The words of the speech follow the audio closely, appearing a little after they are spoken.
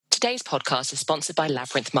Today's podcast is sponsored by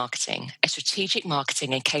Labyrinth Marketing, a strategic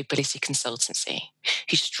marketing and capability consultancy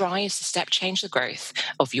who strives to step change the growth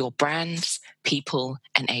of your brands, people,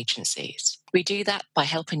 and agencies. We do that by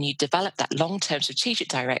helping you develop that long-term strategic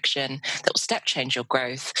direction that will step change your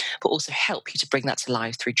growth, but also help you to bring that to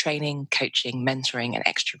life through training, coaching, mentoring, and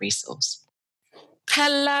extra resource.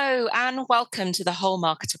 Hello, and welcome to the Whole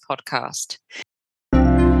Marketer podcast.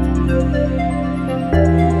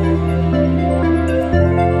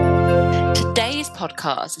 Today's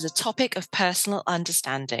podcast is a topic of personal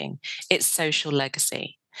understanding, its social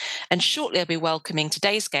legacy. And shortly I'll be welcoming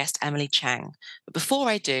today's guest, Emily Chang. But before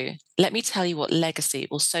I do, let me tell you what legacy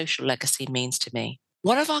or social legacy means to me.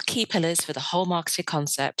 One of our key pillars for the Whole Marketer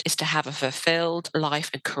concept is to have a fulfilled life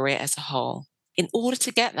and career as a whole. In order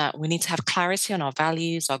to get that, we need to have clarity on our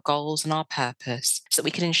values, our goals, and our purpose so that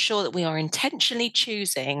we can ensure that we are intentionally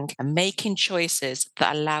choosing and making choices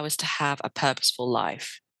that allow us to have a purposeful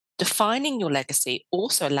life. Defining your legacy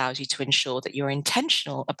also allows you to ensure that you're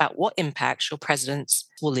intentional about what impacts your presence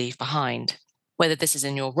will leave behind, whether this is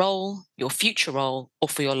in your role, your future role, or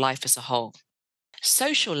for your life as a whole.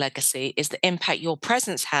 Social legacy is the impact your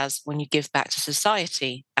presence has when you give back to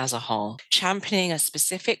society as a whole, championing a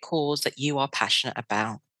specific cause that you are passionate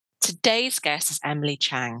about. Today's guest is Emily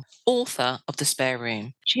Chang, author of The Spare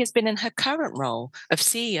Room. She has been in her current role of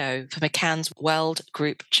CEO for McCann's Weld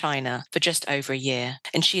Group China for just over a year,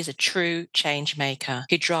 and she is a true change maker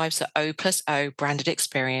who drives the O+O branded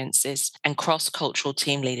experiences and cross-cultural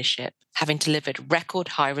team leadership, having delivered record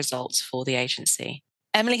high results for the agency.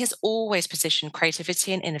 Emily has always positioned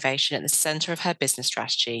creativity and innovation at the center of her business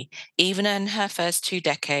strategy, even in her first 2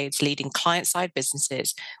 decades leading client-side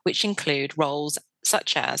businesses, which include roles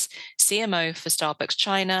such as CMO for Starbucks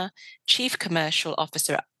China, Chief Commercial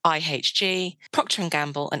Officer at IHG, Procter &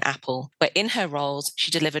 Gamble, and Apple, where in her roles,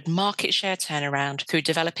 she delivered market share turnaround through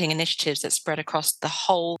developing initiatives that spread across the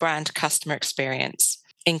whole brand customer experience,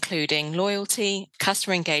 including loyalty,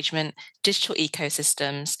 customer engagement, digital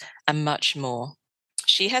ecosystems, and much more.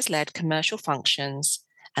 She has led commercial functions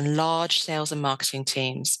and large sales and marketing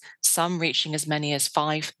teams, some reaching as many as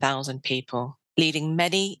 5,000 people, leading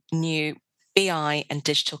many new BI and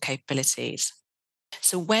digital capabilities.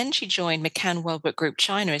 So when she joined McCann Weld Group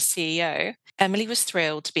China as CEO, Emily was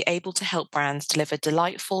thrilled to be able to help brands deliver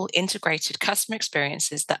delightful, integrated customer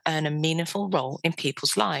experiences that earn a meaningful role in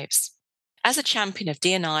people's lives. As a champion of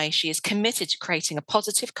D&I, she is committed to creating a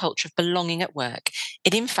positive culture of belonging at work.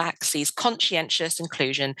 It in fact sees conscientious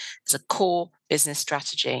inclusion as a core business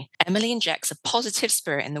strategy. Emily injects a positive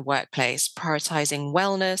spirit in the workplace, prioritizing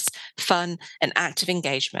wellness, fun, and active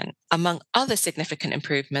engagement. Among other significant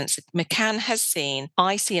improvements, McCann has seen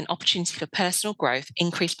 "I see an opportunity for personal growth"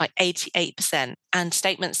 increase by 88%, and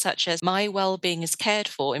statements such as "my well-being is cared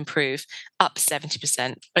for" improve up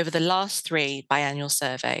 70% over the last 3 biannual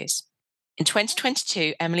surveys. In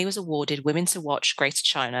 2022, Emily was awarded Women to Watch Greater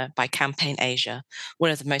China by Campaign Asia, one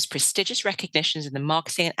of the most prestigious recognitions in the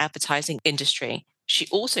marketing and advertising industry. She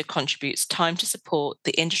also contributes time to support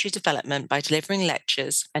the industry development by delivering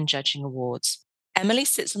lectures and judging awards. Emily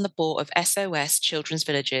sits on the board of SOS Children's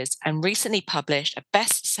Villages and recently published a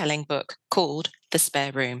best-selling book called The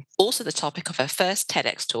Spare Room, also the topic of her first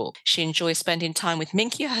TEDx talk. She enjoys spending time with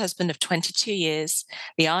Minky, her husband of 22 years,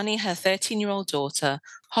 Liani, her 13-year-old daughter,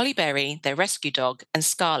 Holly Berry, their rescue dog, and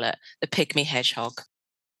Scarlet, the pygmy hedgehog.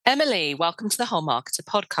 Emily, welcome to the Whole Marketer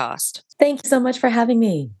podcast. Thank you so much for having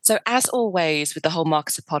me. So as always with the Whole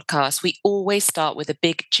Marketer podcast, we always start with a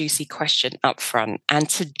big juicy question up front. And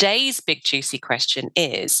today's big juicy question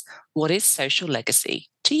is, what is social legacy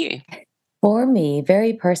to you? For me,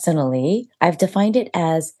 very personally, I've defined it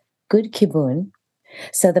as good kibun.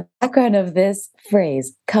 So the background of this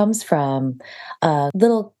phrase comes from a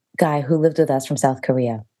little guy who lived with us from South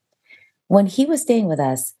Korea. When he was staying with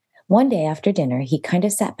us, one day after dinner, he kind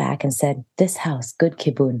of sat back and said, "This house, good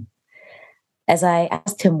kibun." As I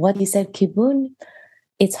asked him what he said, kibun,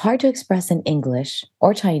 it's hard to express in English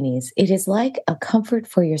or Chinese. It is like a comfort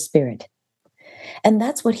for your spirit. And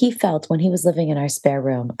that's what he felt when he was living in our spare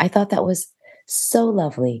room. I thought that was so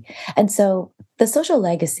lovely. And so the social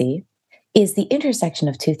legacy is the intersection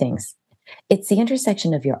of 2 things. It's the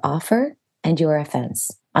intersection of your offer and your offense.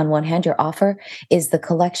 On one hand, your offer is the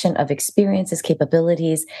collection of experiences,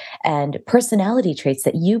 capabilities, and personality traits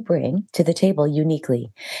that you bring to the table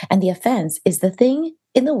uniquely. And the offense is the thing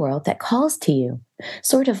in the world that calls to you,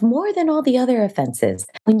 sort of more than all the other offenses.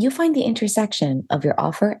 When you find the intersection of your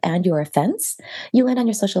offer and your offense, you land on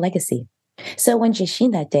your social legacy. So when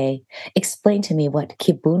Jishin that day explained to me what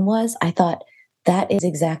kibun was, I thought, That is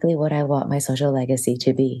exactly what I want my social legacy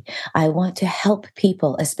to be. I want to help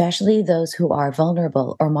people, especially those who are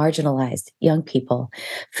vulnerable or marginalized young people,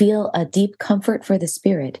 feel a deep comfort for the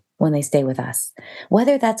spirit when they stay with us,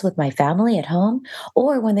 whether that's with my family at home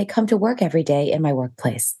or when they come to work every day in my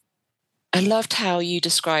workplace. I loved how you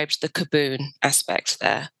described the kaboom aspect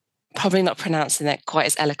there. Probably not pronouncing that quite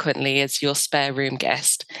as eloquently as your spare room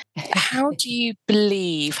guest. How do you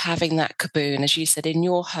believe having that kaboom, as you said, in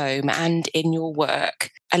your home and in your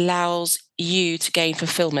work allows you to gain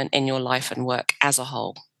fulfillment in your life and work as a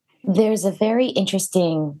whole? There's a very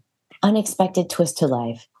interesting, unexpected twist to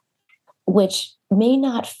life, which may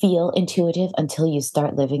not feel intuitive until you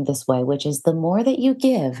start living this way, which is the more that you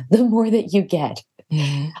give, the more that you get.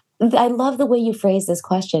 Mhm. I love the way you phrase this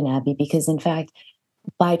question, Abby, because in fact,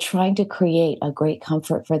 by trying to create a great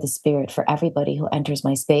comfort for the spirit for everybody who enters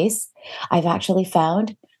my space, I've actually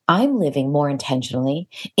found I'm living more intentionally.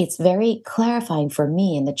 It's very clarifying for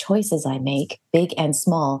me in the choices I make, big and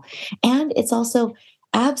small. And it's also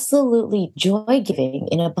absolutely joy giving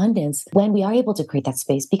in abundance when we are able to create that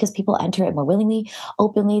space because people enter it more willingly,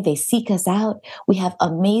 openly, they seek us out. We have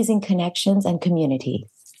amazing connections and community.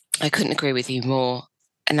 I couldn't agree with you more.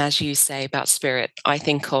 And as you say about spirit, I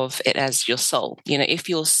think of it as your soul. You know, if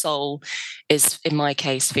your soul is, in my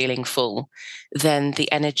case, feeling full, then the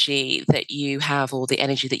energy that you have or the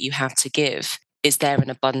energy that you have to give is there in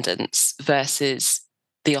abundance versus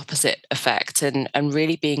the opposite effect. And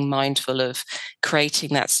really being mindful of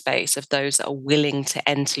creating that space of those that are willing to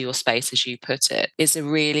enter your space, as you put it, is a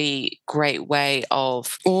really great way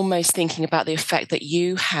of almost thinking about the effect that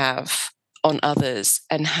you have on others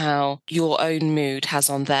and how your own mood has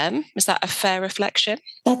on them. Is that a fair reflection?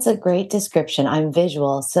 That's a great description. I'm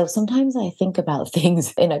visual. So sometimes I think about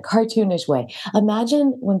things in a cartoonish way.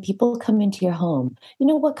 Imagine when people come into your home,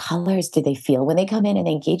 what colors do they feel when they come in and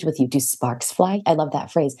they engage with you? Do sparks fly? I love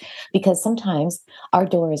that phrase because sometimes our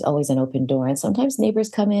door is always an open door. And sometimes neighbors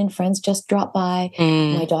come in, friends just drop by, my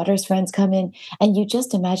Mm. daughter's friends come in, and you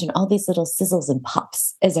just imagine all these little sizzles and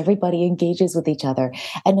pops as everybody engages with each other.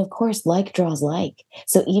 And of course, like draws like.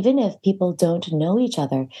 So even if people don't know each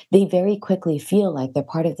other, they very quickly feel like they're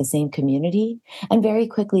part of the same community and very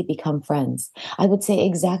quickly become friends. I would say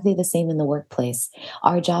exactly the same in the workplace.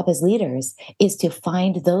 Our job as leaders is to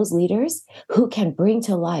find those leaders who can bring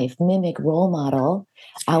to life, mimic, role model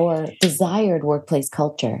our desired workplace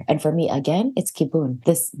culture. And for me, again, it's kibun,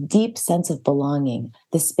 this deep sense of belonging,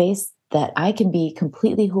 the space that I can be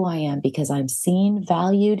completely who I am because I'm seen,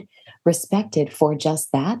 valued, respected for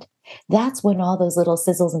just that. That's when all those little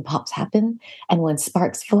sizzles and pops happen and when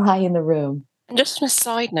sparks fly in the room. And just on a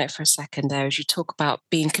side note for a second there, as you talk about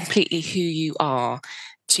being completely who you are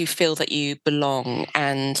to feel that you belong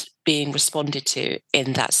and being responded to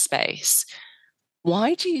in that space,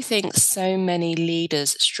 why do you think so many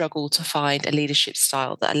leaders struggle to find a leadership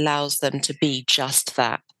style that allows them to be just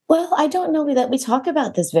that? Well, I don't know that we talk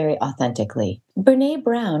about this very authentically. Brene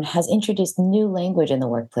Brown has introduced new language in the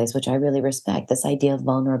workplace, which I really respect this idea of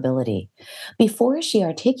vulnerability. Before she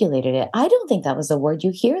articulated it, I don't think that was a word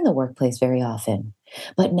you hear in the workplace very often.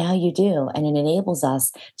 But now you do, and it enables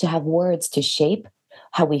us to have words to shape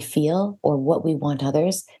how we feel or what we want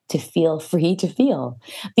others to feel free to feel.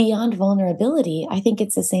 Beyond vulnerability, I think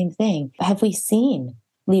it's the same thing. Have we seen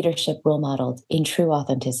leadership role modeled in true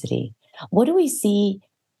authenticity? What do we see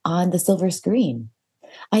on the silver screen?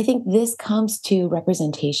 I think this comes to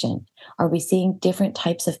representation. Are we seeing different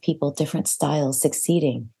types of people, different styles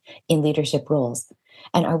succeeding in leadership roles?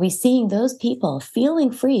 And are we seeing those people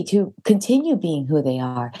feeling free to continue being who they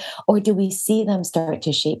are? Or do we see them start to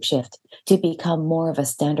shapeshift to become more of a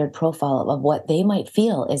standard profile of what they might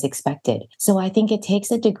feel is expected? So I think it takes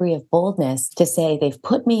a degree of boldness to say they've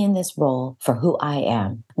put me in this role for who I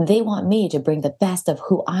am. They want me to bring the best of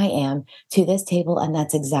who I am to this table, and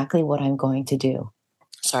that's exactly what I'm going to do.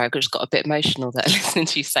 Sorry, I just got a bit emotional there listening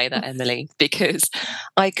to you say that, Emily, because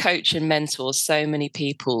I coach and mentor so many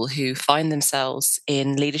people who find themselves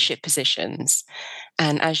in leadership positions.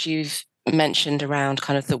 And as you've mentioned around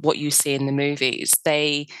kind of what you see in the movies,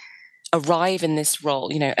 they arrive in this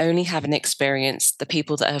role, only having experienced the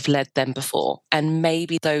people that have led them before, and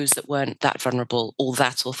maybe those that weren't that vulnerable or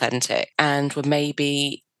that authentic, and were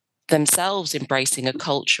maybe themselves embracing a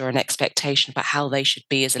culture and expectation about how they should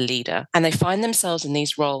be as a leader. And they find themselves in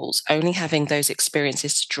these roles, only having those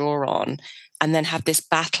experiences to draw on, and then have this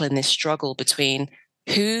battle and this struggle between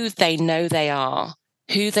who they know they are,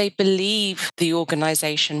 who they believe the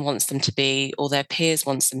organization wants them to be or their peers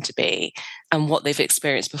wants them to be, and what they've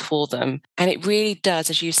experienced before them. And it really does,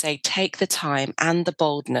 as you say, take the time and the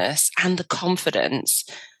boldness and the confidence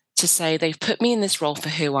to say they've put me in this role for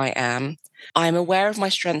who I am. I'm aware of my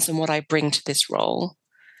strengths and what I bring to this role.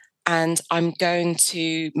 And I'm going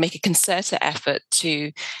to make a concerted effort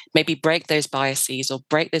to maybe break those biases or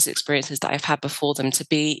break those experiences that I've had before them to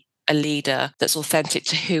be a leader that's authentic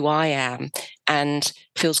to who I am and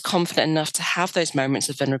feels confident enough to have those moments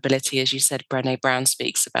of vulnerability, as you said, Brené Brown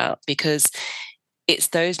speaks about, because it's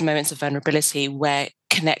those moments of vulnerability where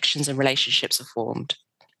connections and relationships are formed.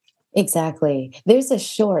 Exactly. There's a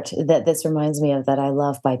short that this reminds me of that I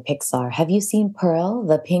love by Pixar. Have you seen Pearl,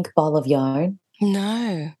 the pink ball of yarn?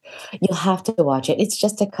 No. You'll have to watch it. It's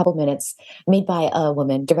just a couple minutes, made by a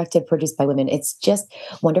woman, directed, produced by women. It's just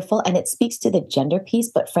wonderful. And it speaks to the gender piece.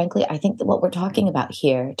 But frankly, I think that what we're talking about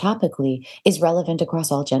here topically is relevant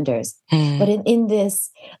across all genders. But in this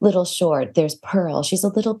little short, there's Pearl. She's a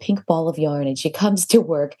little pink ball of yarn, and she comes to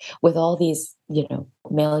work with all these,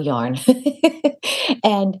 male yarn.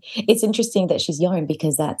 And it's interesting that she's yarn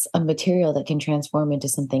because that's a material that can transform into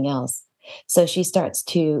something else. So she starts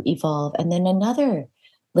to evolve. And then another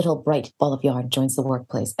little bright ball of yarn joins the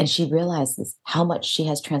workplace, and she realizes how much she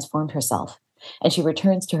has transformed herself. And she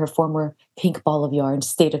returns to her former pink ball of yarn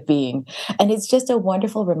state of being. And it's just a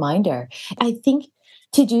wonderful reminder. I think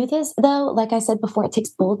to do this, though, like I said before, it takes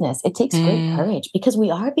boldness. It takes great courage because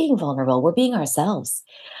we are being vulnerable. We're being ourselves.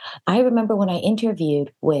 I remember when I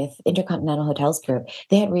interviewed with Intercontinental Hotels Group,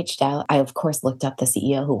 they had reached out. I, of course, looked up the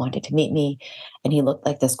CEO who wanted to meet me, and he looked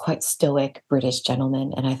like this quite stoic British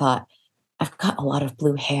gentleman. And I thought, I've got a lot of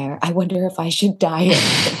blue hair. I wonder if I should dye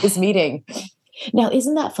it at this meeting. Now,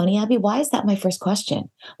 isn't that funny, Abby? Why is that my first question?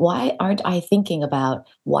 Why aren't I thinking about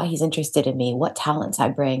why he's interested in me, what talents I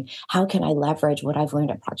bring, how can I leverage what I've learned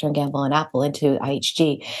at Procter & Gamble and Apple into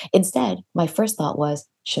IHG? Instead, my first thought was,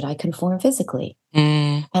 should I conform physically?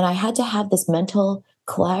 And I had to have this mental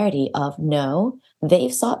clarity of, no,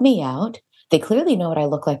 they've sought me out. They clearly know what I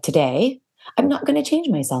look like today. I'm not going to change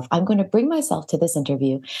myself. I'm going to bring myself to this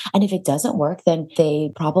interview. And if it doesn't work, then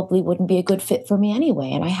they probably wouldn't be a good fit for me anyway.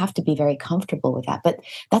 And I have to be very comfortable with that. But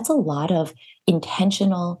that's a lot of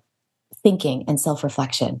intentional thinking and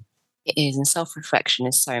self-reflection. It is. And self-reflection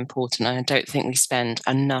is so important. And I don't think we spend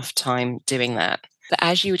enough time doing that. But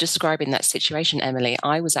as you were describing that situation, Emily,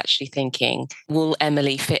 I was actually thinking, will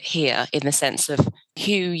Emily fit here in the sense of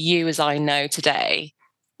who you as I know today?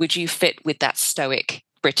 Would you fit with that stoic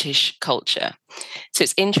British culture? So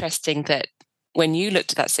it's interesting that when you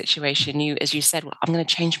looked at that situation, you, as you said, well, I'm going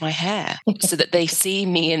to change my hair so that they see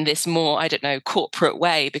me in this more, I don't know, corporate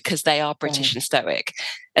way because they are British and stoic,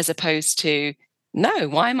 as opposed to, no,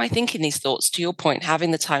 why am I thinking these thoughts? To your point,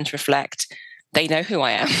 having the time to reflect, they know who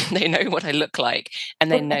I am, they know what I look like,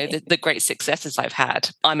 and they know the great successes I've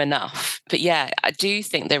had. I'm enough. But yeah, I do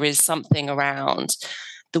think there is something around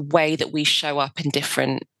the way that we show up in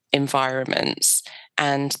different environments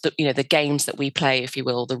and the games that we play, if you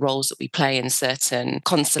will, the roles that we play in certain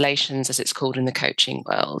constellations, as it's called in the coaching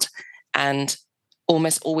world, and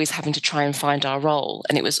almost always having to try and find our role.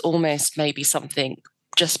 And it was almost maybe something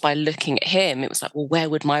just by looking at him, it was like, well, where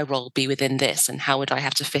would my role be within this? And how would I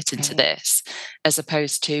have to fit into this? As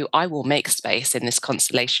opposed to, I will make space in this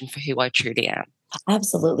constellation for who I truly am.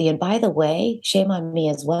 Absolutely. And by the way, shame on me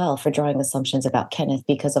as well for drawing assumptions about Kenneth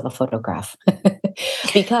because of a photograph.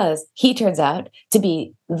 Because he turns out to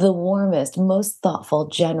be the warmest, most thoughtful,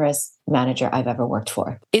 generous manager I've ever worked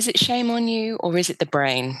for. Is it shame on you or is it the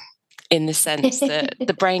brain? In the sense that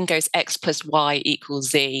the brain goes X plus Y equals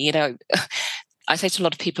Z. I say to a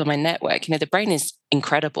lot of people in my network, the brain is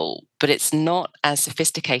incredible, but it's not as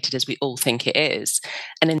sophisticated as we all think it is.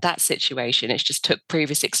 And in that situation, it's just took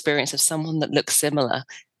previous experience of someone that looks similar,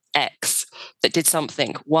 X, that did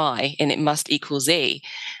something Y, and it must equal Z.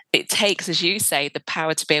 It takes, as you say, the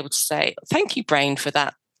power to be able to say, thank you, brain, for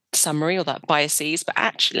that summary or that biases, but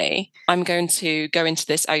actually I'm going to go into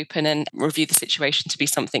this open and review the situation to be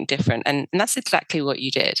something different. And that's exactly what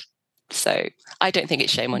you did. So I don't think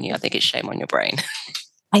it's shame on you. I think it's shame on your brain.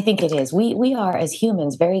 I think it is. We are, as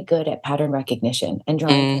humans, very good at pattern recognition and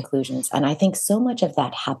drawing conclusions. And I think so much of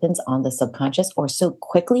that happens on the subconscious or so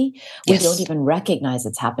quickly, we don't even recognize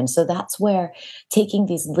it's happened. So that's where taking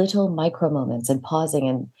these little micro moments and pausing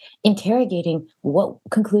and interrogating what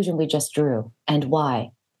conclusion we just drew and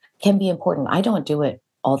why can be important. I don't do it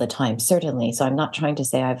all the time, certainly. So I'm not trying to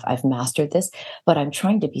say I've mastered this, but I'm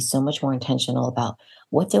trying to be so much more intentional about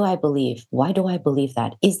what do I believe? Why do I believe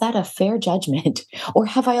that? Is that a fair judgment? Or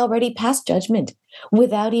have I already passed judgment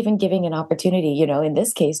without even giving an opportunity, in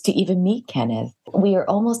this case, to even meet Kenneth? We are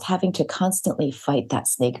almost having to constantly fight that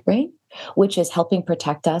snake brain, which is helping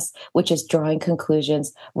protect us, which is drawing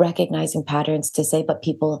conclusions, recognizing patterns to say, but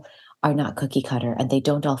people are not cookie cutter and they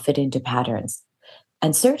don't all fit into patterns.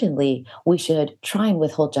 And certainly we should try and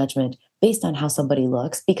withhold judgment based on how somebody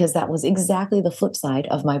looks, because that was exactly the flip side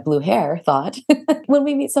of my blue hair thought when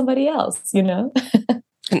we meet somebody else, you know?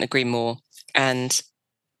 Couldn't agree more. And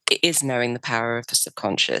it is knowing the power of the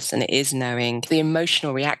subconscious, and it is knowing the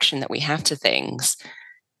emotional reaction that we have to things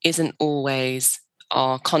isn't always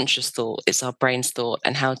our conscious thought, it's our brain's thought.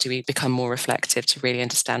 And how do we become more reflective to really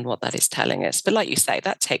understand what that is telling us? But like you say,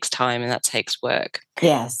 that takes time and that takes work.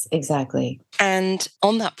 Yes, exactly. And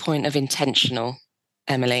on that point of intentional,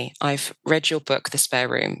 Emily, I've read your book, The Spare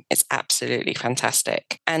Room. It's absolutely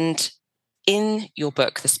fantastic. And in your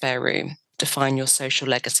book, The Spare Room, define your social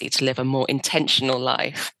legacy to live a more intentional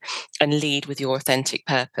life and lead with your authentic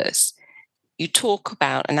purpose. You talk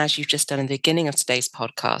about, and as you've just done in the beginning of today's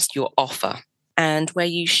podcast, your offer, and where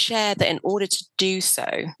you share that in order to do so,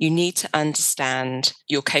 you need to understand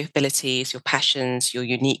your capabilities, your passions, your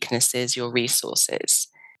uniquenesses, your resources.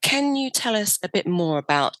 Can you tell us a bit more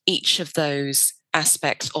about each of those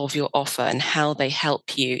aspects of your offer and how they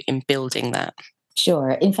help you in building that?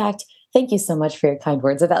 Sure. In fact, thank you so much for your kind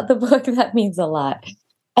words about the book. That means a lot.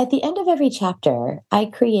 At the end of every chapter, I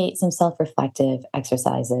create some self reflective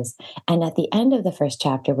exercises. And at the end of the first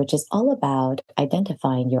chapter, which is all about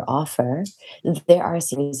identifying your offer, there are a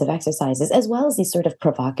series of exercises, as well as these sort of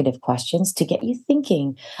provocative questions to get you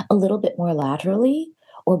thinking a little bit more laterally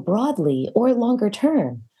or broadly or longer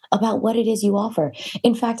term about what it is you offer.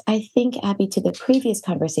 In fact, I think, Abby, to the previous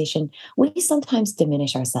conversation, we sometimes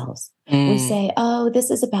diminish ourselves. We say, oh,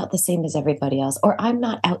 this is about the same as everybody else, or I'm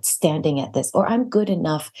not outstanding at this, or I'm good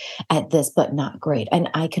enough at this, but not great. And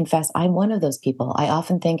I confess, I'm one of those people. I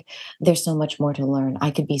often think there's so much more to learn.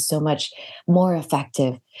 I could be so much more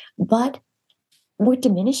effective. But we're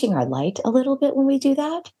diminishing our light a little bit when we do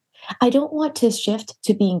that. I don't want to shift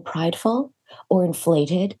to being prideful or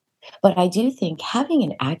inflated, but I do think having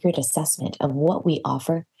an accurate assessment of what we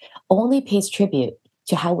offer only pays tribute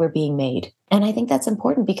to how we're being made. And I think that's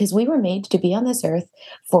important because we were made to be on this earth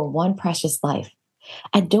for one precious life.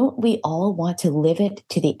 And don't we all want to live it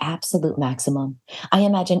to the absolute maximum? I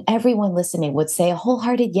imagine everyone listening would say a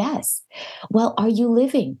wholehearted yes. Well, are you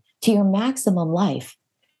living to your maximum life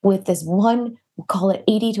with this one, we'll call it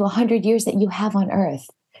 80 to 100 years that you have on earth?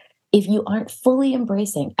 If you aren't fully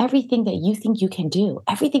embracing everything that you think you can do,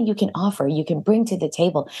 everything you can offer, you can bring to the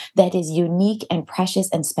table that is unique and precious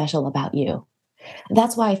and special about you.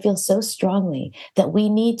 That's why I feel so strongly that we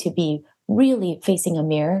need to be really facing a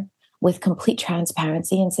mirror with complete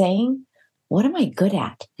transparency and saying, what am I good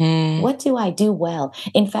at? What do I do well?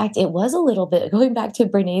 In fact, it was a little bit going back to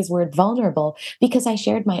Brené's word vulnerable because I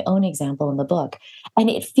shared my own example in the book. And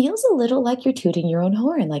it feels a little like you're tooting your own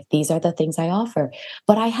horn, like these are the things I offer.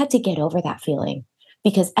 But I had to get over that feeling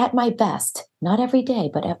because at my best, not every day,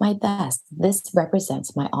 but at my best, this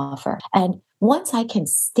represents my offer. And once I can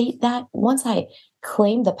state that, once I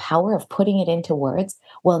claim the power of putting it into words,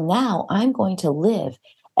 well, now I'm going to live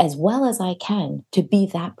as well as I can to be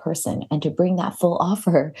that person and to bring that full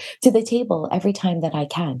offer to the table every time that I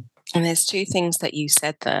can. And there's two things that you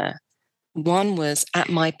said there. One was at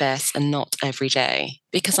my best and not every day.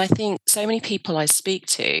 Because I think so many people I speak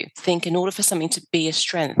to think in order for something to be a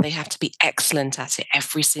strength, they have to be excellent at it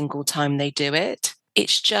every single time they do it.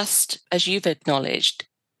 It's just, as you've acknowledged,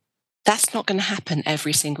 that's not going to happen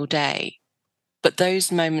every single day. But those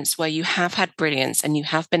moments where you have had brilliance and you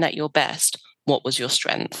have been at your best, what was your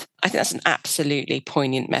strength? I think that's an absolutely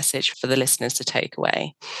poignant message for the listeners to take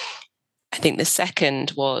away. I think the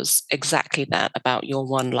second was exactly that about your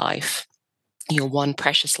one life, your one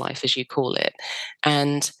precious life, as you call it.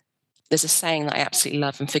 And there's a saying that I absolutely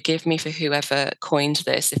love, and forgive me for whoever coined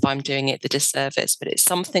this if I'm doing it the disservice, but it's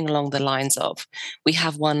something along the lines of, we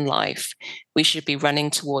have one life, we should be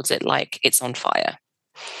running towards it like it's on fire.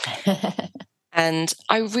 And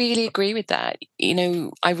I really agree with that. You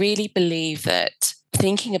know, I really believe that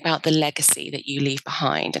thinking about the legacy that you leave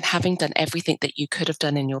behind and having done everything that you could have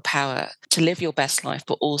done in your power to live your best life,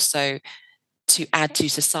 but also to add to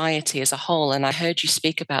society as a whole. And I heard you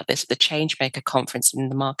speak about this at the Changemaker conference in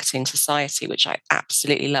the Marketing Society, which I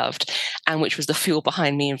absolutely loved, and which was the fuel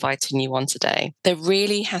behind me inviting you on today. There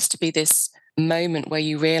really has to be this moment where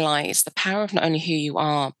you realize the power of not only who you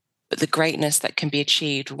are, but the greatness that can be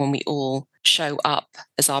achieved when we all show up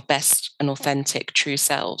as our best and authentic true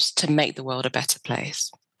selves to make the world a better place.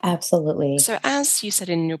 Absolutely. So as you said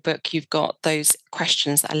in your book, you've got those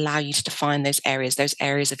questions that allow you to define those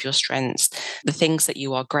areas of your strengths, the things that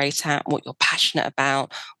you are great at, what you're passionate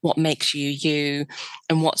about, what makes you you,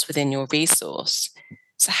 and what's within your resource.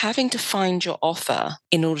 So having defined your offer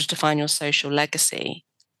in order to define your social legacy,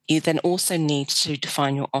 you then also need to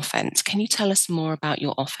define your offense. Can you tell us more about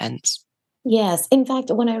your offense? Yes. In fact,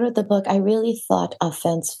 when I wrote the book, I really thought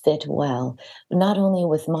offense fit well, not only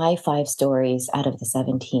with my 5 stories out of the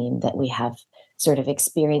 17 that we have sort of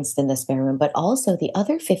experienced in the spare room, but also the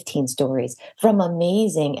other 15 stories from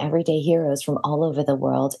amazing everyday heroes from all over the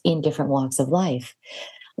world in different walks of life.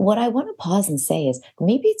 What I want to pause and say is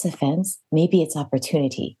maybe it's offense, maybe it's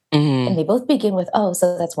opportunity. And Mm, they both begin with, oh,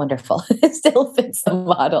 so that's wonderful. It still fits the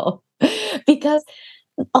model. Because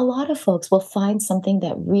a lot of folks will find something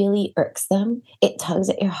that really irks them. It tugs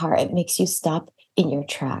at your heart. It makes you stop in your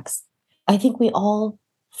tracks. I think we all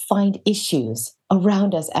find issues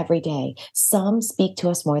around us every day. Some speak to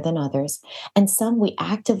us more than others, and some we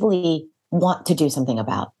actively want to do something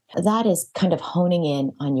about. That is kind of honing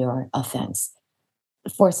in on your offense.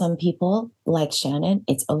 For some people, like Shannon,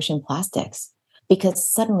 it's ocean plastics because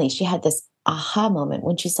suddenly she had this aha moment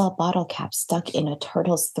when she saw a bottle cap stuck in a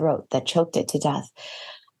turtle's throat that choked it to death.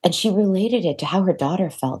 And she related it to how her daughter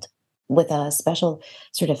felt with a special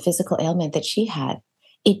sort of physical ailment that she had.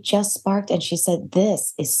 It just sparked, and she said,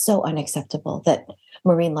 this is so unacceptable that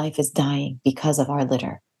marine life is dying because of our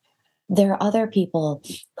litter. There are other people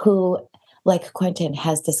who, like Quentin,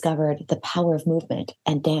 has discovered the power of movement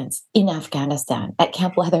and dance in Afghanistan at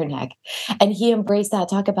Camp Leatherneck. And he embraced that.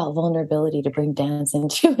 Talk about vulnerability to bring dance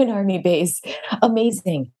into an army base.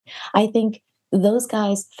 Amazing. I think those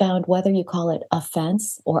guys found, whether you call it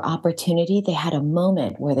offense or opportunity, they had a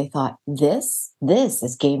moment where they thought, this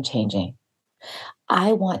is game changing.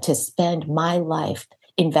 I want to spend my life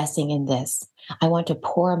investing in this. I want to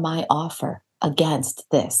pour my offer against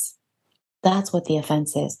this. That's what the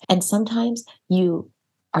offense is. And sometimes you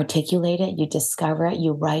articulate it, you discover it,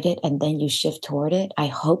 you write it, and then you shift toward it. I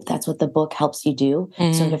hope that's what the book helps you do,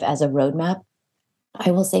 sort mm. of as a roadmap.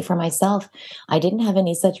 I will say for myself, I didn't have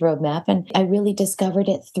any such roadmap, and I really discovered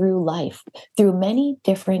it through life, through many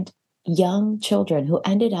different young children who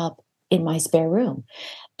ended up in my spare room.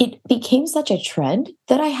 It became such a trend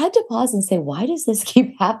that I had to pause and say, why does this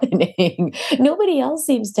keep happening? Nobody else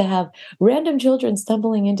seems to have random children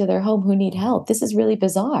stumbling into their home who need help. This is really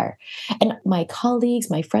bizarre. And my colleagues,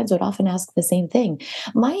 my friends would often ask the same thing.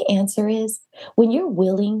 My answer is when you're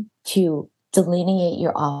willing to delineate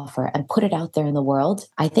your offer and put it out there in the world,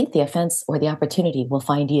 I think the offense or the opportunity will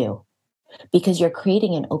find you because you're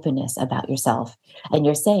creating an openness about yourself and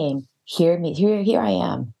you're saying, here I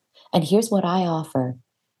am. And here's what I offer.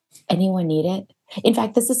 Anyone need it? In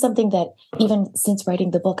fact, this is something that even since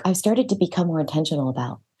writing the book, I've started to become more intentional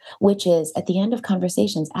about, which is at the end of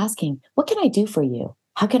conversations asking, what can I do for you?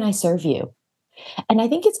 How can I serve you? And I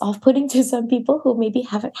think it's off putting to some people who maybe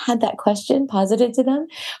haven't had that question posited to them.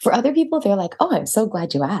 For other people, they're like, oh, I'm so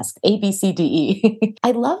glad you asked. A, B, C, D, E.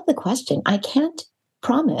 I love the question. I can't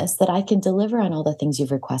promise that I can deliver on all the things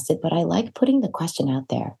you've requested, but I like putting the question out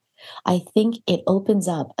there. I think it opens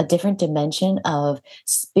up a different dimension of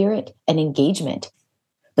spirit and engagement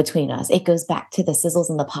between us. It goes back to the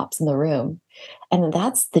sizzles and the pops in the room. And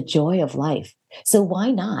that's the joy of life. So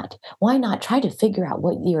why not? Why not try to figure out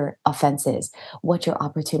what your offense is, what your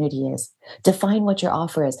opportunity is, define what your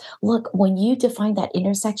offer is. Look, when you define that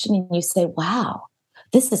intersection and you say, wow,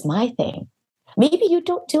 this is my thing, maybe you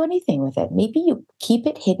don't do anything with it. Maybe you keep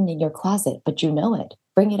it hidden in your closet, but you know it.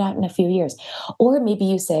 Bring it out in a few years. Or maybe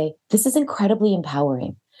you say, this is incredibly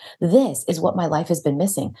empowering. This is what my life has been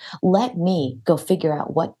missing. Let me go figure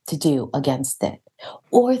out what to do against it.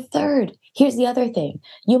 Or third, here's the other thing,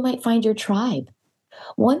 you might find your tribe.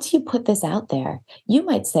 Once you put this out there, you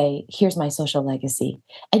might say, here's my social legacy,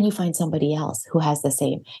 and you find somebody else who has the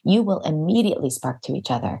same. You will immediately spark to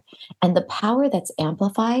each other. And the power that's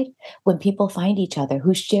amplified when people find each other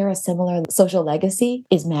who share a similar social legacy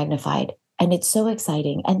is magnified. And it's so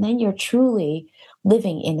exciting. And then you're truly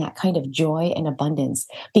living in that kind of joy and abundance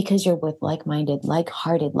because you're with like minded, like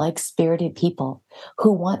hearted, like spirited people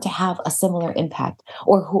who want to have a similar impact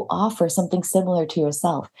or who offer something similar to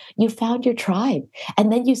yourself. You found your tribe.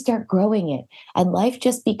 And then you start growing it. And life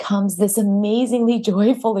just becomes this amazingly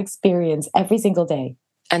joyful experience every single day.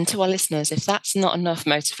 And to our listeners, if that's not enough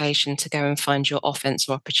motivation to go and find your offense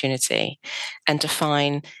or opportunity and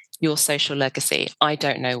define your social legacy, I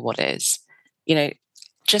don't know what is. You know,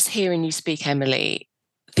 just hearing you speak, Emily,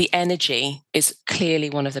 the energy is clearly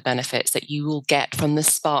one of the benefits that you will get from the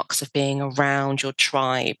sparks of being around your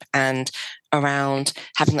tribe and around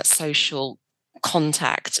having that social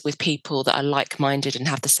contact with people that are like-minded and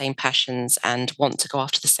have the same passions and want to go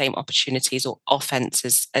after the same opportunities or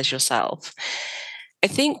offenses as yourself. I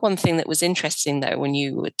think one thing that was interesting, though, when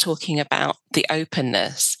you were talking about the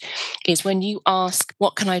openness, is when you ask,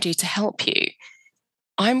 what can I do to help you?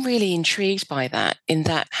 I'm really intrigued by that, in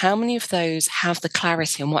that how many of those have the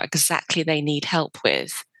clarity on what exactly they need help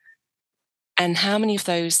with? And how many of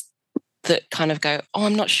those that kind of go, oh,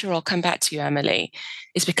 I'm not sure, I'll come back to you, Emily,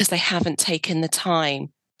 is because they haven't taken the time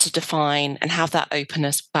to define and have that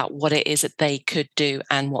openness about what it is that they could do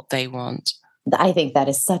and what they want. I think that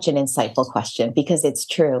is such an insightful question because it's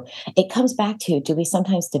true. It comes back to, do we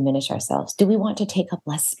sometimes diminish ourselves? Do we want to take up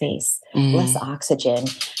less space, less oxygen?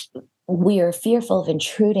 We are fearful of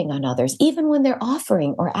intruding on others, even when they're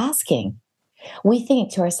offering or asking. We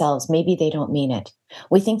think to ourselves, maybe they don't mean it.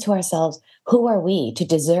 We think to ourselves, who are we to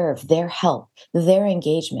deserve their help, their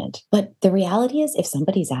engagement? But the reality is, if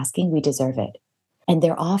somebody's asking, we deserve it. And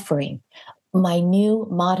they're offering. My new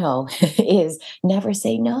motto is never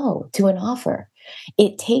say no to an offer.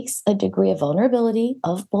 It takes a degree of vulnerability,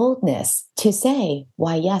 of boldness to say,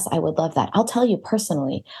 why, yes, I would love that. I'll tell you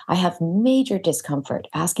personally, I have major discomfort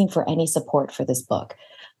asking for any support for this book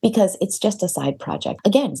because it's just a side project.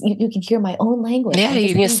 Again, you can hear my own language. Yeah,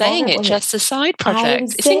 you're saying it, just a side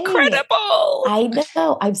project. It's incredible. I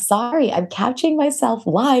know. I'm sorry. I'm catching myself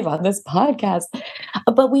live on this podcast.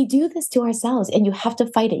 But we do this to ourselves, and you have to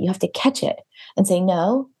fight it. You have to catch it and say,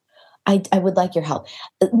 no, I would like your help.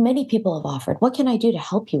 Many people have offered, what can I do to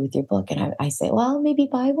help you with your book? And I say, well, maybe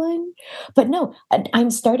buy one. But no, I'm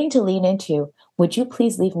starting to lean into, would you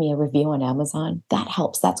please leave me a review on Amazon? That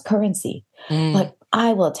helps. That's currency. But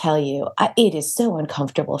I will tell you, it is so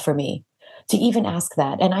uncomfortable for me to even ask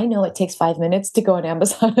that. And I know it takes 5 minutes to go on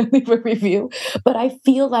Amazon and leave a review, but I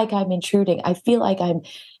feel like I'm intruding. I feel like I'm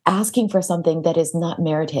asking for something that is not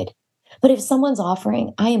merited. But if someone's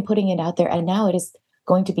offering, I am putting it out there, and now it is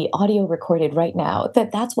going to be audio recorded right now,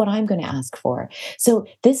 that's what I'm going to ask for. So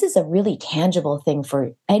this is a really tangible thing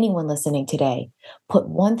for anyone listening today. Put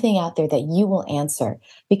one thing out there that you will answer,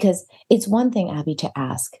 because it's one thing, Abby, to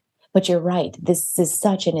ask. But you're right. This is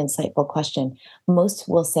such an insightful question. Most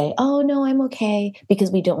will say, oh, no, I'm okay,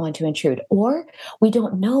 because we don't want to intrude, or we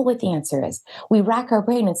don't know what the answer is. We rack our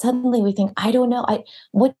brain and suddenly we think, I don't know.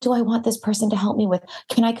 What do I want this person to help me with?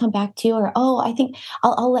 Can I come back to you? Or, oh, I think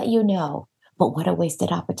I'll let you know. But what a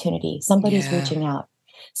wasted opportunity. Somebody's reaching out.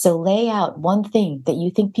 So lay out one thing that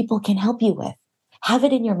you think people can help you with. Have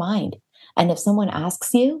it in your mind. And if someone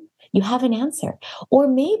asks you, you have an answer. Or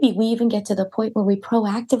maybe we even get to the point where we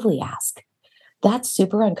proactively ask. That's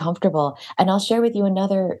super uncomfortable. And I'll share with you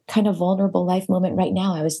another kind of vulnerable life moment right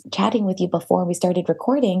now. I was chatting with you before we started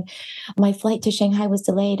recording. My flight to Shanghai was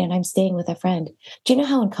delayed and I'm staying with a friend. Do you know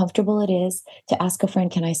how uncomfortable it is to ask a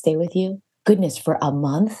friend, can I stay with you? Goodness, for a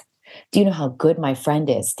month? Do you know how good my friend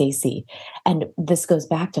is, Stacy? And this goes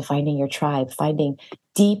back to finding your tribe, finding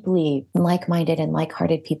deeply like-minded and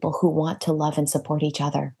like-hearted people who want to love and support each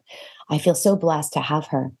other. I feel so blessed to have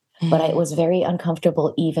her, but it was very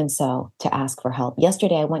uncomfortable even so to ask for help.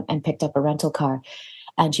 Yesterday, I went and picked up a rental car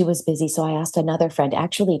and she was busy. So I asked another friend,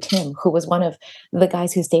 actually Tim, who was one of the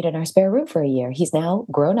guys who stayed in our spare room for a year. He's now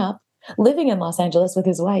grown up, living in Los Angeles with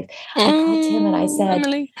his wife. I called Tim and I said,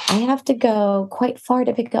 Emily, I have to go quite far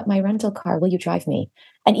to pick up my rental car. Will you drive me?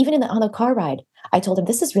 And even on the car ride, I told him,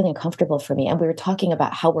 this is really uncomfortable for me. And we were talking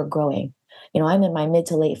about how we're growing. You know, I'm in my mid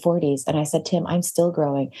to late 40s. And I said, Tim, I'm still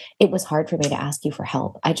growing. It was hard for me to ask you for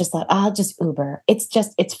help. I just thought, I'll just Uber.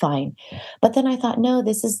 It's fine. But then I thought, no,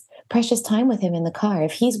 this is precious time with him in the car.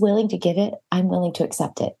 If he's willing to give it, I'm willing to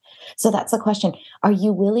accept it. So that's the question. Are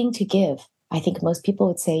you willing to give? I think most people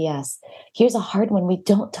would say yes. Here's a hard one we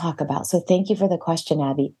don't talk about. So thank you for the question,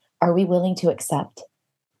 Abby. Are we willing to accept?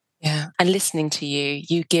 Yeah. And listening to you,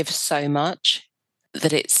 you give so much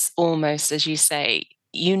that it's almost, as you say,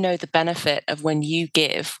 you know the benefit of when you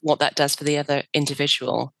give, what that does for the other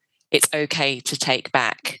individual. It's okay to take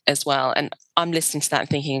back as well. And I'm listening to that and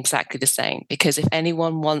thinking exactly the same, because if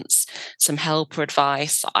anyone wants some help or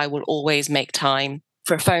advice, I will always make time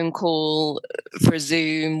for a phone call, for a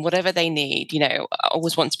Zoom, whatever they need. You know, I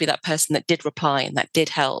always want to be that person that did reply and that did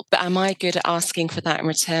help. But am I good at asking for that in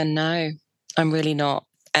return? No, I'm really not.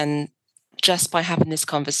 And just by having this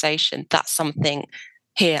conversation, that's something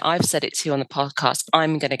here, I've said it to you on the podcast,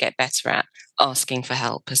 I'm going to get better at asking for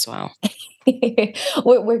help as well.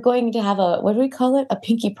 We're going to have what do we call it? A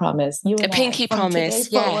pinky promise. You and A pinky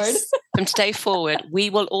promise, yes. From today forward, we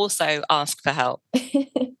will also ask for help.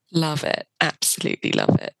 Love it. Absolutely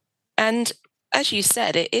love it. And as you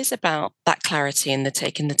said, it is about that clarity and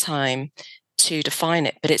taking the time to define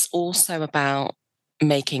it, but it's also about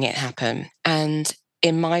making it happen. And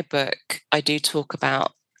in my book, I do talk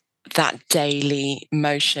about that daily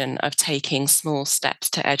motion of taking small steps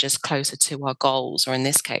to edge us closer to our goals, or in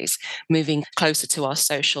this case, moving closer to our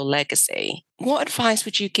social legacy. What advice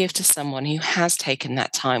would you give to someone who has taken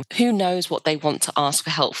that time, who knows what they want to ask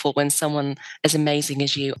for help for when someone as amazing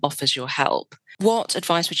as you offers your help? What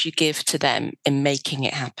advice would you give to them in making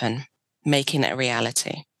it happen? making it a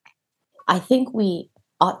reality? I think we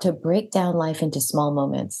ought to break down life into small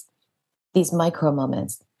moments, these micro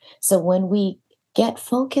moments. So when we get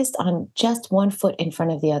focused on just one foot in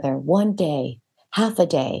front of the other, one day, half a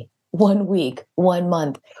day, 1 week, 1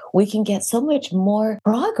 month, we can get so much more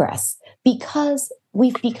progress because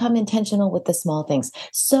we've become intentional with the small things.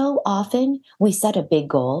 So often we set a big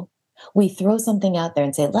goal, we throw something out there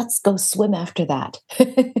and say, let's go swim after that.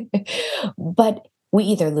 But we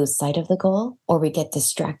either lose sight of the goal or we get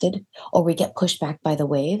distracted or we get pushed back by the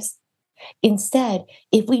waves. Instead,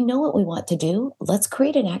 if we know what we want to do, let's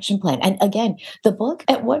create an action plan. And again, the book,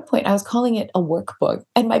 at one point, I was calling it a workbook.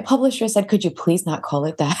 And my publisher said, could you please not call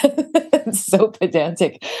it that? It's so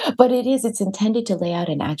pedantic. But it is, it's intended to lay out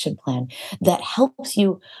an action plan that helps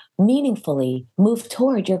you meaningfully move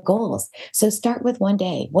toward your goals. So start with one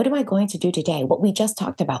day. What am I going to do today? What we just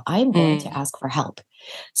talked about. I'm going to ask for help.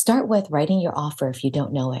 Start with writing your offer if you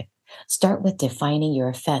don't know it. Start with defining your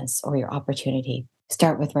offense or your opportunity.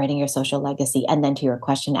 Start with writing your social legacy. And then to your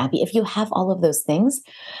question, Abby, if you have all of those things,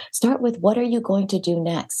 start with what are you going to do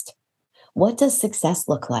next? What does success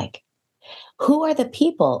look like? Who are the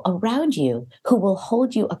people around you who will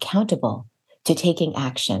hold you accountable to taking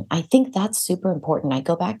action? I think that's super important. I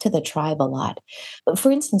go back to the tribe a lot. But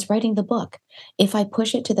for instance, writing the book, if I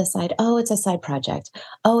push it to the side, oh, it's a side project.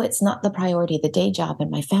 Oh, it's not the priority. The day job and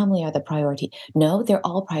my family are the priority. No, they're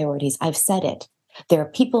all priorities. I've said it. There are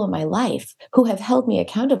people in my life who have held me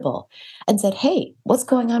accountable and said, hey, what's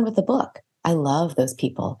going on with the book? I love those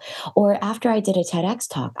people. Or after I did a TEDx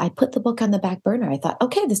talk, I put the book on the back burner. I thought,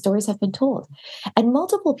 okay, the stories have been told. And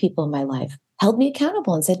multiple people in my life held me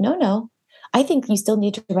accountable and said, no, no, I think you still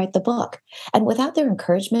need to write the book. And without their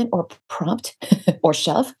encouragement or prompt or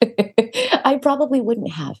shove, I probably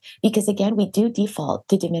wouldn't have. Because again, we do default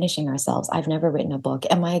to diminishing ourselves. I've never written a book.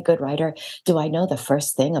 Am I a good writer? Do I know the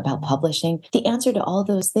first thing about publishing? The answer to all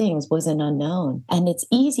those things was an unknown. And it's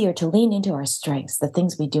easier to lean into our strengths, the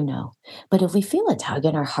things we do know. But if we feel a tug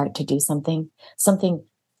in our heart to do something, something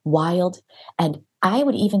wild, and I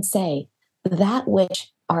would even say that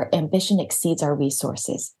which our ambition exceeds our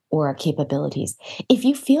resources or our capabilities. If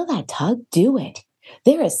you feel that tug, do it.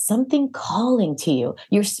 There is something calling to you.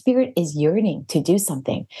 Your spirit is yearning to do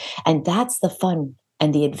something. And that's the fun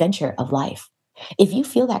and the adventure of life. If you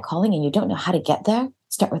feel that calling and you don't know how to get there,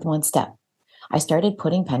 start with one step. I started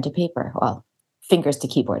putting pen to paper. Well, fingers to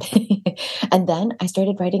keyboard. And then I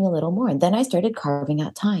started writing a little more. And then I started carving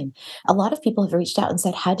out time. A lot of people have reached out and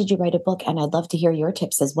said, how did you write a book? And I'd love to hear your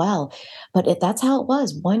tips as well. But that's how it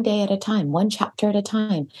was, one day at a time, one chapter at a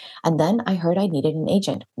time. And then I heard I needed an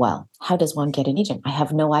agent. Well, how does one get an agent? I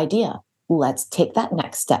have no idea. Let's take that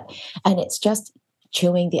next step. And it's just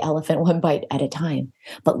chewing the elephant one bite at a time.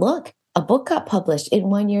 But look, a book got published in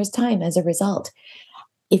 1 year's time as a result.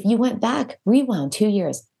 If you went back, rewound 2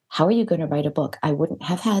 years, how are you going to write a book? I wouldn't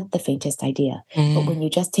have had the faintest idea. But when you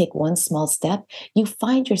just take one small step, you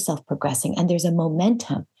find yourself progressing and there's a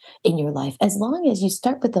momentum in your life. As long as you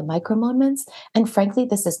start with the micro moments, and frankly,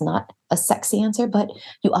 this is not a sexy answer, but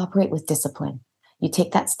you operate with discipline. You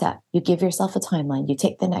take that step, you give yourself a timeline, you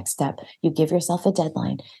take the next step, you give yourself a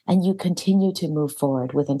deadline, and you continue to move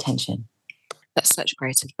forward with intention. That's such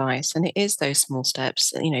great advice. And it is those small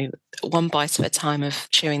steps, one bite at a time of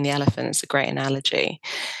chewing the elephant is a great analogy.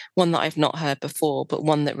 One that I've not heard before, but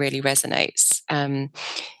one that really resonates. And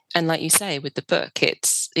like you say, with the book,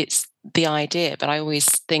 it's the idea, but I always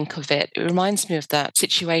think of it. It reminds me of that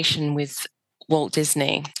situation with Walt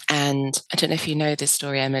Disney. And I don't know if you know this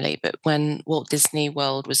story, Emily, but when Walt Disney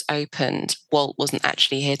World was opened, Walt wasn't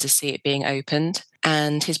actually here to see it being opened.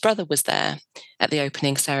 And his brother was there at the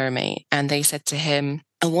opening ceremony. And they said to him,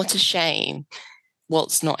 oh, what a shame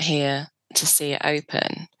Walt's not here to see it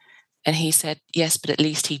open. And he said, yes, but at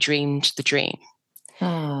least he dreamed the dream.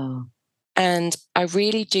 Oh. And I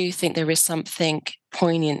really do think there is something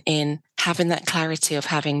poignant in having that clarity of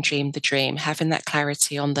having dreamed the dream, having that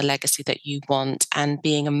clarity on the legacy that you want and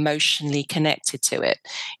being emotionally connected to it.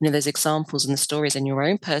 There's examples in the stories in your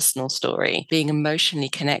own personal story, being emotionally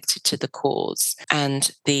connected to the cause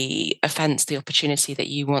and the offense, the opportunity that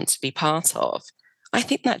you want to be part of. I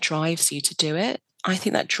think that drives you to do it. I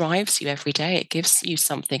think that drives you every day. It gives you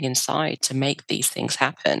something inside to make these things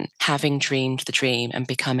happen, having dreamed the dream and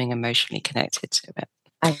becoming emotionally connected to it.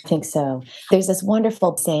 I think so. There's this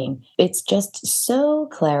wonderful saying. It's just so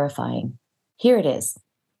clarifying. Here it is.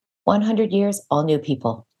 100 years, all new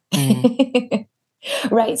people.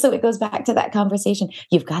 Right? So it goes back to that conversation.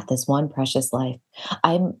 You've got this one precious life.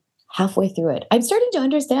 I'm halfway through it. I'm starting to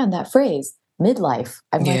understand that phrase, midlife.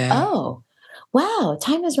 I'm like, oh, wow,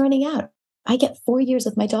 time is running out. I get 4 years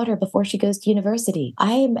with my daughter before she goes to university.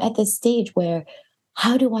 I am at this stage where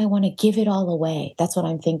how do I want to give it all away? That's what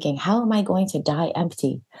I'm thinking. How am I going to die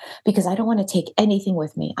empty? Because I don't want to take anything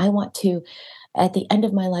with me. I want to, at the end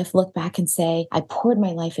of my life, look back and say, I poured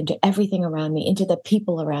my life into everything around me, into the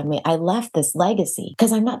people around me. I left this legacy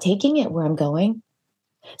because I'm not taking it where I'm going.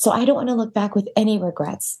 So I don't want to look back with any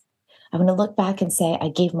regrets. I want to look back and say, I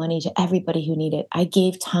gave money to everybody who needed it. I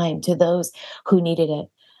gave time to those who needed it.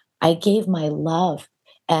 I gave my love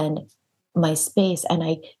and my space, and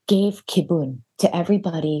I gave kibun to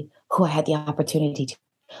everybody who I had the opportunity to.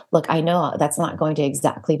 Look, I know that's not going to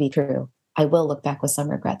exactly be true. I will look back with some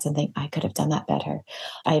regrets and think I could have done that better.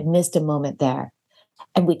 I missed a moment there.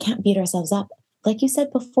 And we can't beat ourselves up. Like you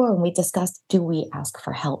said before, when we discussed, do we ask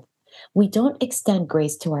for help? We don't extend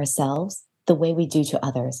grace to ourselves the way we do to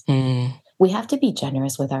others. We have to be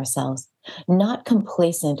generous with ourselves, not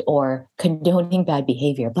complacent or condoning bad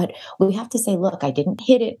behavior, but we have to say, look, I didn't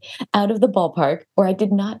hit it out of the ballpark, or I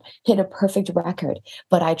did not hit a perfect record,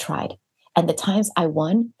 but I tried. And the times I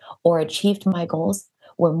won or achieved my goals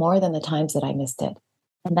were more than the times that I missed it.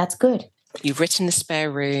 And that's good. You've written the spare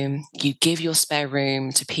room, you give your spare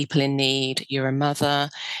room to people in need, you're a mother,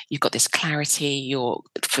 you've got this clarity, you're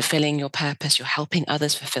fulfilling your purpose, you're helping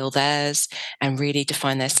others fulfill theirs and really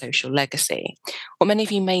define their social legacy. What many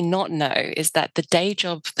of you may not know is that the day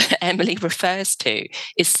job that Emily refers to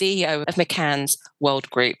is CEO of McCann's World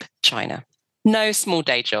Group China. No small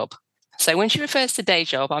day job. So when she refers to day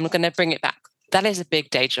job, I'm going to bring it back. That is a big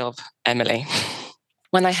day job, Emily.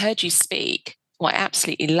 When I heard you speak, what I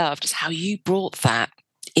absolutely loved is how you brought that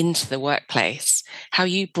into the workplace, how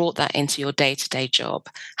you brought that into your day-to-day job,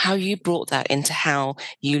 how you brought that into how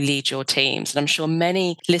you lead your teams. And I'm sure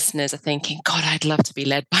many listeners are thinking, God, I'd love to be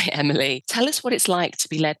led by Emily. Tell us what it's like to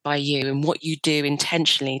be led by you and what you do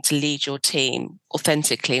intentionally to lead your team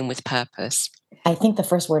authentically and with purpose. I think the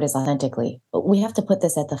first word is authentically. We have to put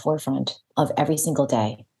this at the forefront of every single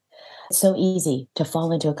day. It's so easy to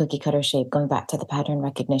fall into a cookie cutter shape, going back to the pattern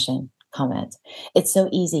recognition comment. It's so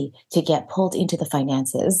easy to get pulled into the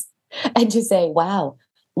finances and to say, wow,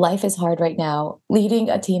 life is hard right now. Leading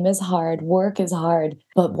a team is hard. Work is hard.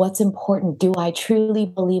 But what's important? Do I truly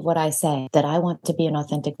believe what I say, that I want to be an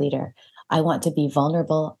authentic leader? I want to be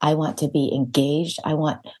vulnerable. I want to be engaged. I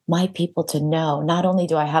want my people to know not only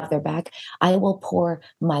do I have their back, I will pour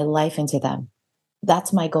my life into them.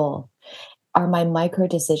 That's my goal. Are my micro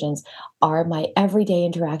decisions, are my everyday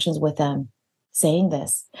interactions with them saying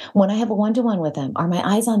this? When I have a one-to-one with them, are my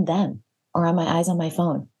eyes on them or are my eyes on my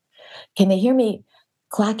phone? Can they hear me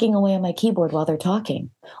clacking away on my keyboard while they're talking?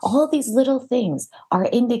 All of these little things are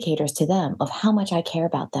indicators to them of how much I care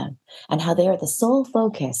about them and how they are the sole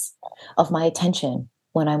focus of my attention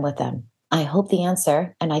when I'm with them. I hope the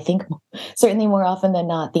answer, and I think certainly more often than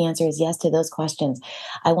not, the answer is yes to those questions.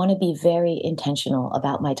 I want to be very intentional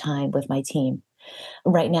about my time with my team.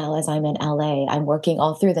 Right now, as I'm in LA, I'm working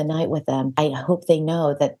all through the night with them. I hope they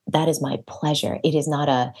know that that is my pleasure. It is not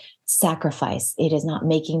a sacrifice. It is not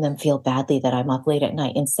making them feel badly that I'm up late at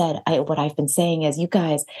night. Instead, what I've been saying is, you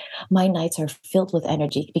guys, my nights are filled with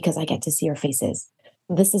energy because I get to see your faces.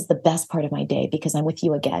 This is the best part of my day because I'm with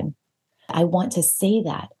you again. I want to say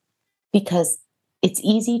that because it's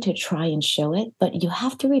easy to try and show it, but you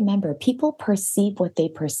have to remember people perceive what they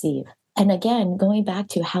perceive. And again, going back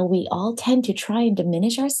to how we all tend to try and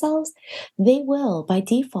diminish ourselves, they will by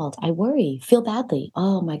default. I worry, feel badly.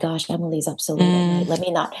 Oh my gosh, Emily's up so late at night. Let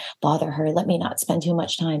me not bother her. Let me not spend too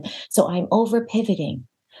much time. So I'm over pivoting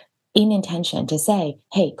in intention to say,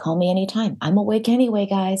 hey, call me anytime. I'm awake anyway,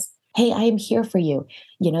 guys. Hey, I am here for you.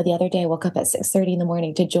 You know, the other day I woke up at 6:30 in the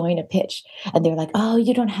morning to join a pitch and they're like, oh,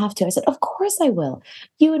 you don't have to. I said, of course I will.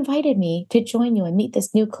 You invited me to join you and meet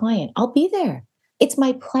this new client. I'll be there. It's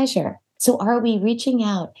my pleasure. So are we reaching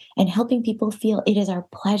out and helping people feel it is our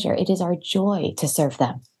pleasure, it is our joy to serve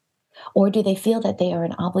them? Or do they feel that they are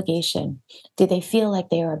an obligation? Do they feel like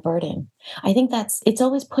they are a burden? I think it's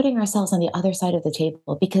always putting ourselves on the other side of the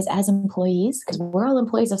table because as employees, because we're all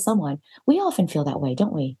employees of someone, we often feel that way,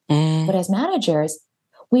 don't we? But as managers,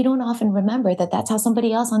 we don't often remember that that's how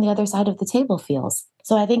somebody else on the other side of the table feels.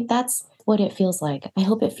 So I think that's what it feels like. I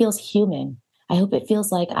hope it feels human. I hope it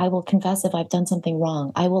feels like I will confess if I've done something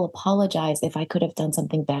wrong. I will apologize if I could have done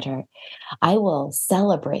something better. I will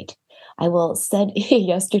celebrate. I will send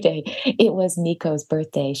yesterday, it was Nico's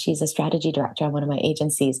birthday. She's a strategy director on one of my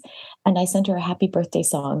agencies. And I sent her a happy birthday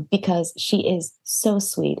song because she is so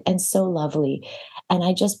sweet and so lovely. And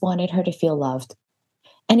I just wanted her to feel loved.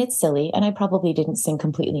 And it's silly. And I probably didn't sing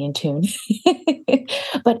completely in tune,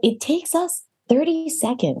 but it takes us 30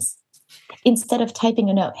 seconds instead of typing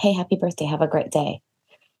a note, hey, happy birthday, have a great day.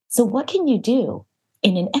 So, what can you do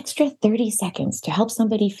in an extra 30 seconds to help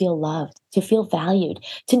somebody feel loved, to feel valued,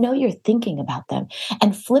 to know you're thinking about them?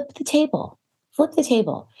 And flip the table. Flip the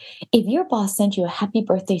table. If your boss sent you a happy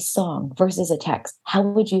birthday song versus a text, how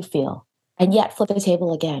would you feel? And yet, flip the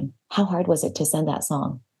table again. How hard was it to send that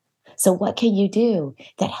song? So, what can you do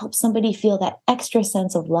that helps somebody feel that extra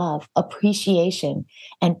sense of love, appreciation,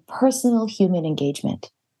 and personal human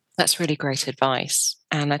engagement? That's really great advice.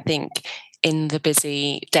 And I think in the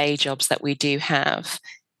busy day jobs that we do have,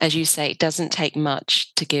 as you say, it doesn't take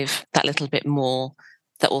much to give that little bit more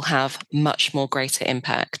that will have much more greater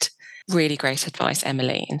impact. Really great advice,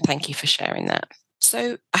 Emily. And thank you for sharing that.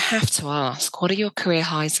 So I have to ask, what are your career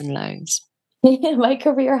highs and lows? My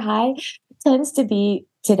career high tends to be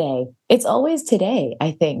today. It's always today,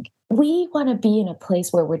 I think. We want to be in a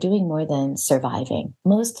place where we're doing more than surviving.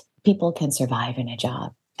 Most people can survive in a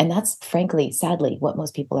job. And that's frankly, sadly, what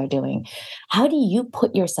most people are doing. How do you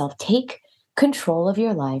put yourself, take control of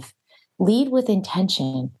your life, lead with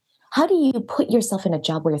intention? How do you put yourself in a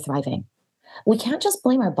job where you're thriving? We can't just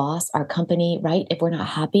blame our boss, our company, right? If we're not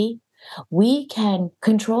happy, we can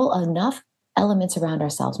control enough elements around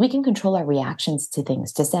ourselves. We can control our reactions to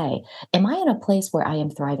things to say, am I in a place where I am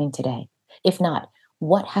thriving today? If not,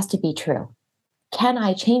 what has to be true? Can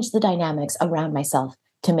I change the dynamics around myself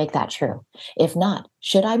to make that true? If not,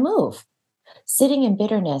 should I move? Sitting in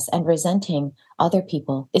bitterness and resenting other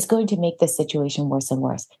people is going to make this situation worse and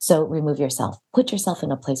worse. So remove yourself. Put yourself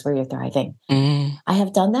in a place where you're thriving. I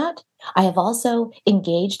have done that. I have also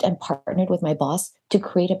engaged and partnered with my boss to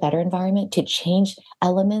create a better environment, to change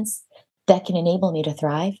elements that can enable me to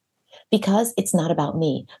thrive because it's not about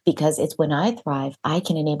me. Because it's when I thrive, I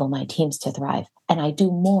can enable my teams to thrive and I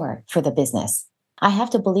do more for the business. I have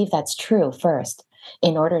to believe that's true first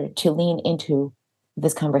in order to lean into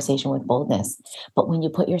this conversation with boldness. But when you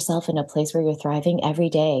put yourself in a place where you're thriving, every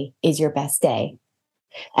day is your best day.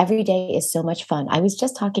 Every day is so much fun. I was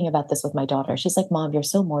just talking about this with my daughter. She's like, Mom, you're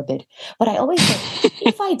so morbid. But I always say,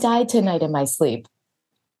 if I died tonight in my sleep,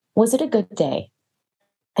 was it a good day?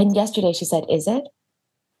 And yesterday she said, is it?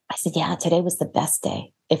 I said, yeah, today was the best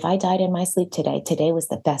day. If I died in my sleep today, today was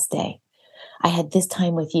the best day. I had this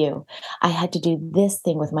time with you. I had to do this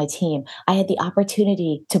thing with my team. I had the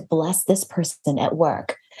opportunity to bless this person at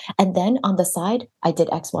work. And then on the side, I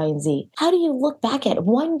did X, Y, and Z. How do you look back at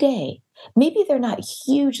one day? Maybe they're not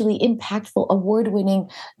hugely impactful, award-winning,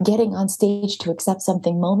 getting on stage to accept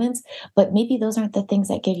something moments, but maybe those aren't the things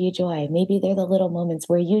that give you joy. Maybe they're the little moments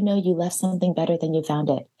where you know you left something better than you found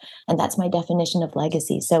it. And that's my definition of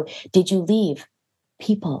legacy. So did you leave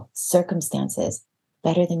people, circumstances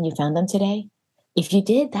better than you found them today? If you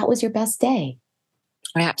did, that was your best day.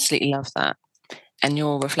 I absolutely love that. And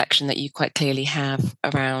your reflection that you quite clearly have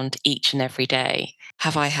around each and every day.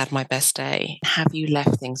 Have I had my best day? Have you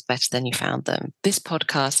left things better than you found them? This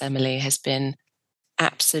podcast, Emily, has been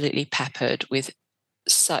absolutely peppered with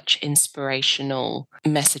such inspirational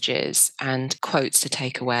messages and quotes to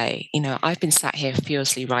take away. You know, I've been sat here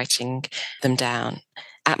furiously writing them down.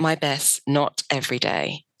 At my best, not every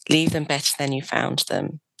day. Leave them better than you found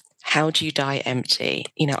them. How do you die empty?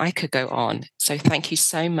 You know, I could go on. So thank you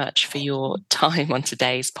so much for your time on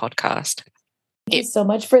today's podcast. Thank you so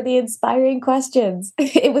much for the inspiring questions.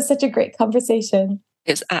 It was such a great conversation.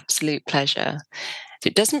 It's absolute pleasure.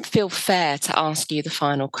 It doesn't feel fair to ask you the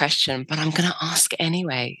final question, but I'm going to ask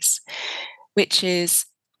anyways, which is,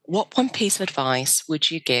 what one piece of advice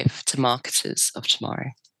would you give to marketers of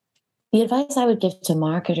tomorrow? The advice I would give to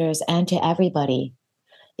marketers and to everybody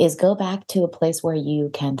is go back to a place where you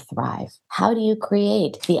can thrive. How do you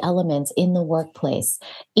create the elements in the workplace,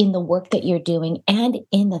 in the work that you're doing, and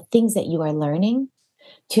in the things that you are learning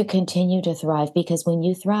to continue to thrive? Because when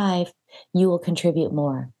you thrive, you will contribute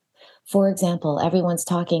more. For example, everyone's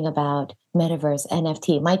talking about metaverse,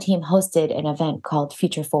 NFT. My team hosted an event called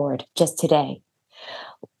Future Forward just today.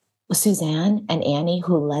 Suzanne and Annie,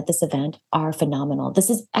 who led this event, are phenomenal. This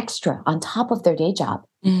is extra on top of their day job.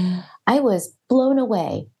 I was blown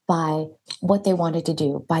away by what they wanted to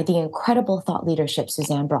do, by the incredible thought leadership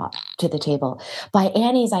Suzanne brought to the table, by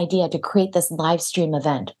Annie's idea to create this live stream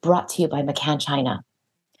event brought to you by McCann China.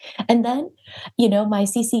 And then, my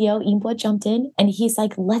CCO, Imbo, jumped in and he's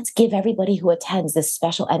like, let's give everybody who attends this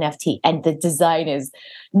special NFT. And the design is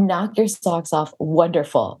knock your socks off,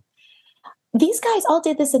 wonderful. These guys all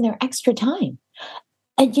did this in their extra time.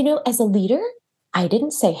 And, as a leader, I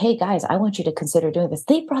didn't say, hey, guys, I want you to consider doing this.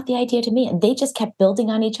 They brought the idea to me and they just kept building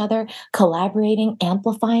on each other, collaborating,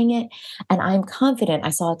 amplifying it. And I'm confident, I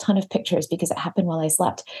saw a ton of pictures because it happened while I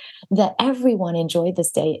slept, that everyone enjoyed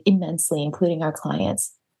this day immensely, including our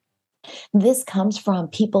clients. This comes from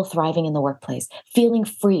people thriving in the workplace, feeling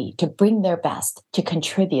free to bring their best, to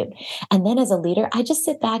contribute. And then as a leader, I just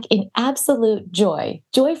sit back in absolute joy,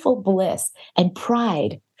 joyful bliss, and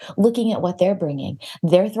pride, looking at what they're bringing.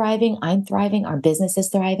 They're thriving, I'm thriving, our business is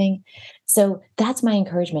thriving. So that's my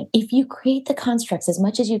encouragement. If you create the constructs as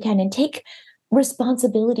much as you can and take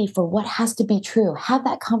responsibility for what has to be true, have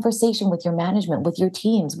that conversation with your management, with your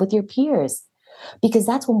teams, with your peers, because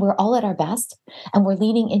that's when we're all at our best and we're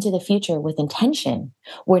leaning into the future with intention.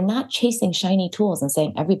 We're not chasing shiny tools and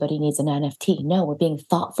saying everybody needs an NFT. No, we're being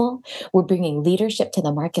thoughtful. We're bringing leadership to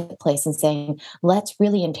the marketplace and saying, let's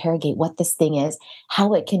really interrogate what this thing is,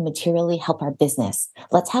 how it can materially help our business.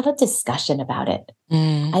 Let's have a discussion about it.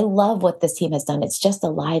 I love what this team has done. It's just a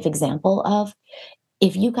live example of,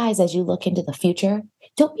 if you guys, as you look into the future,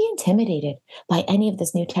 don't be intimidated by any of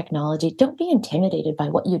this new technology. Don't be intimidated by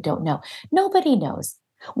what you don't know. Nobody knows.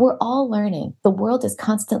 We're all learning. The world is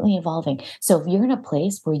constantly evolving. So if you're in a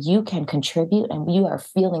place where you can contribute and you are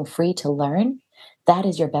feeling free to learn, that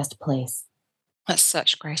is your best place. That's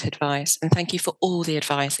such great advice. And thank you for all the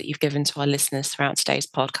advice that you've given to our listeners throughout today's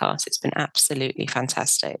podcast. It's been absolutely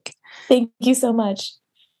fantastic. Thank you so much.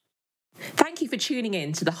 Thank you for tuning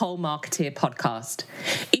in to the Whole Marketer podcast.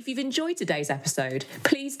 If you've enjoyed today's episode,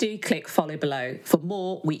 please do click follow below for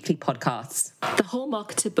more weekly podcasts. The Whole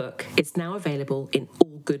Marketer book is now available in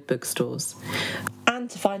all good bookstores.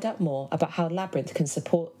 And to find out more about how Labyrinth can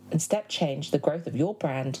support and step change the growth of your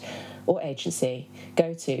brand or agency,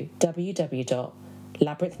 go to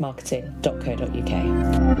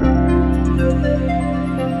www.labyrinthmarketing.co.uk.